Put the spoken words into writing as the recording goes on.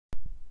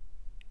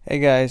Hey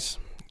guys,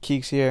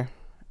 Keeks here,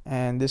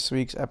 and this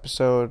week's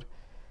episode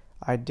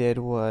I did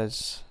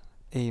was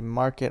a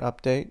market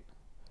update,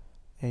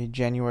 a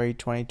January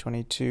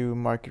 2022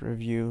 market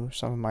review,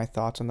 some of my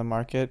thoughts on the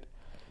market.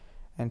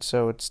 And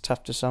so it's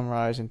tough to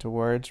summarize into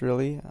words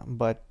really,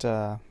 but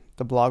the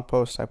blog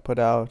post I put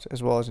out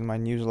as well as in my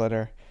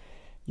newsletter,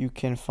 you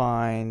can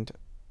find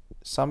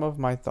some of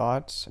my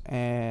thoughts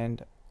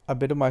and a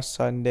bit of my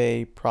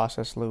Sunday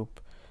process loop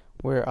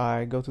where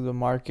I go through the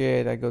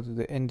market, I go through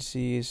the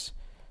indices,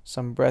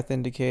 some breadth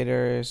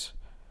indicators,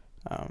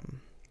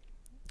 um,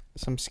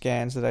 some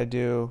scans that I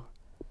do,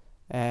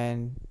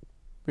 and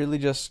really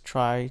just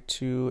try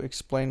to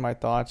explain my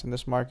thoughts in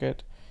this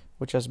market,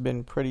 which has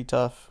been pretty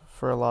tough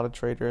for a lot of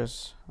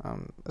traders,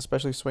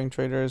 especially swing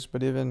traders,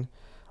 but even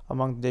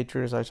among the day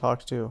traders I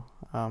talked to,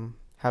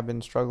 have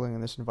been struggling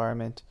in this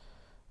environment,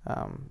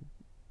 um,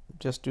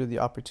 just due to the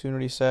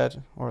opportunity set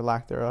or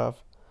lack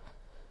thereof.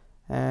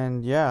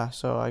 And yeah,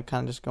 so I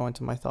kind of just go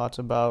into my thoughts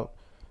about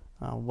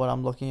what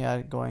I'm looking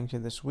at going to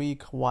this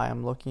week, why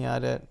I'm looking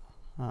at it,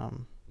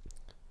 um,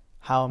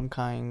 how I'm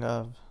kind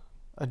of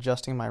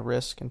adjusting my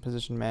risk and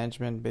position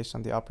management based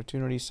on the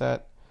opportunity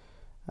set,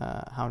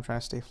 how I'm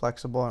trying to stay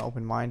flexible and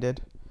open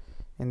minded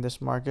in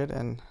this market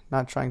and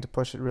not trying to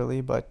push it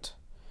really, but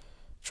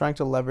trying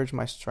to leverage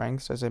my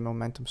strengths as a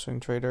momentum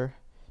swing trader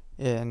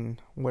in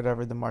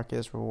whatever the market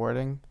is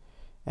rewarding.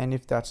 And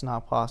if that's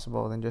not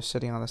possible, then just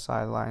sitting on the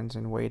sidelines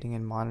and waiting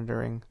and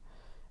monitoring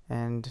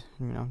and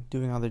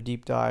doing other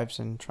deep dives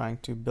and trying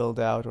to build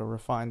out or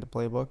refine the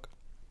playbook.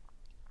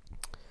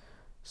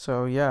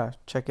 So yeah,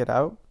 check it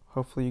out.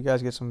 Hopefully you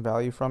guys get some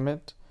value from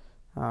it.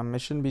 It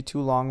shouldn't be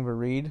too long of a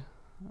read.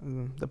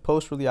 The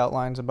post really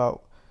outlines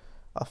about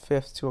a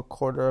fifth to a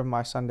quarter of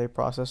my Sunday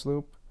process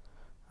loop.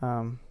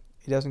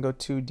 It doesn't go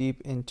too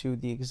deep into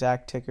the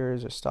exact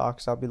tickers or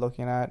stocks I'll be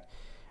looking at.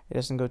 It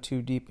doesn't go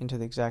too deep into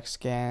the exact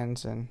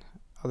scans and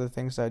other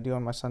things that I do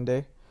on my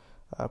Sunday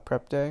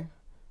prep day.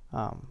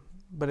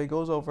 But it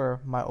goes over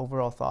my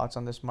overall thoughts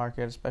on this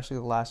market, especially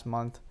the last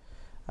month,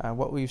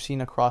 what we've seen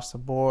across the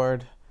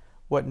board,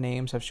 what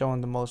names have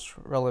shown the most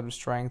relative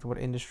strength, what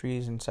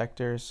industries and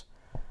sectors.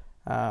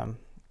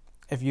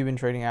 If you've been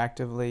trading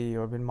actively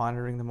or been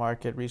monitoring the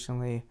market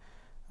recently,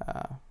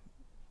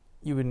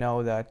 you would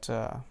know that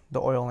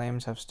the oil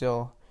names have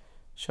still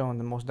shown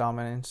the most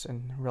dominance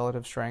and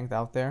relative strength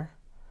out there.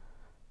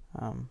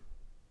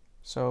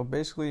 So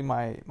basically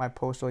my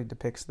post really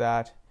depicts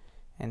that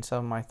and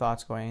some of my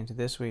thoughts going into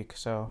this week.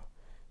 So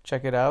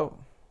check it out,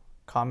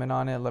 comment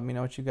on it, let me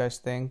know what you guys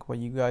think, what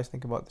you guys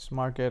think about this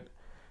market,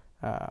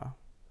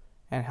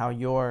 and how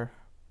you're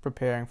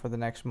preparing for the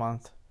next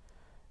month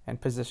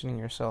and positioning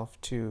yourself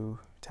to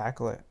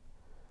tackle it.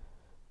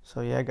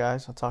 So yeah,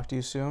 guys, I'll talk to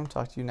you soon.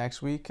 Talk to you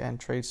next week and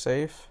trade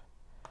safe.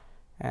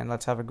 And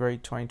let's have a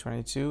great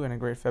 2022 and a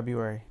great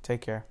February.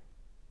 Take care.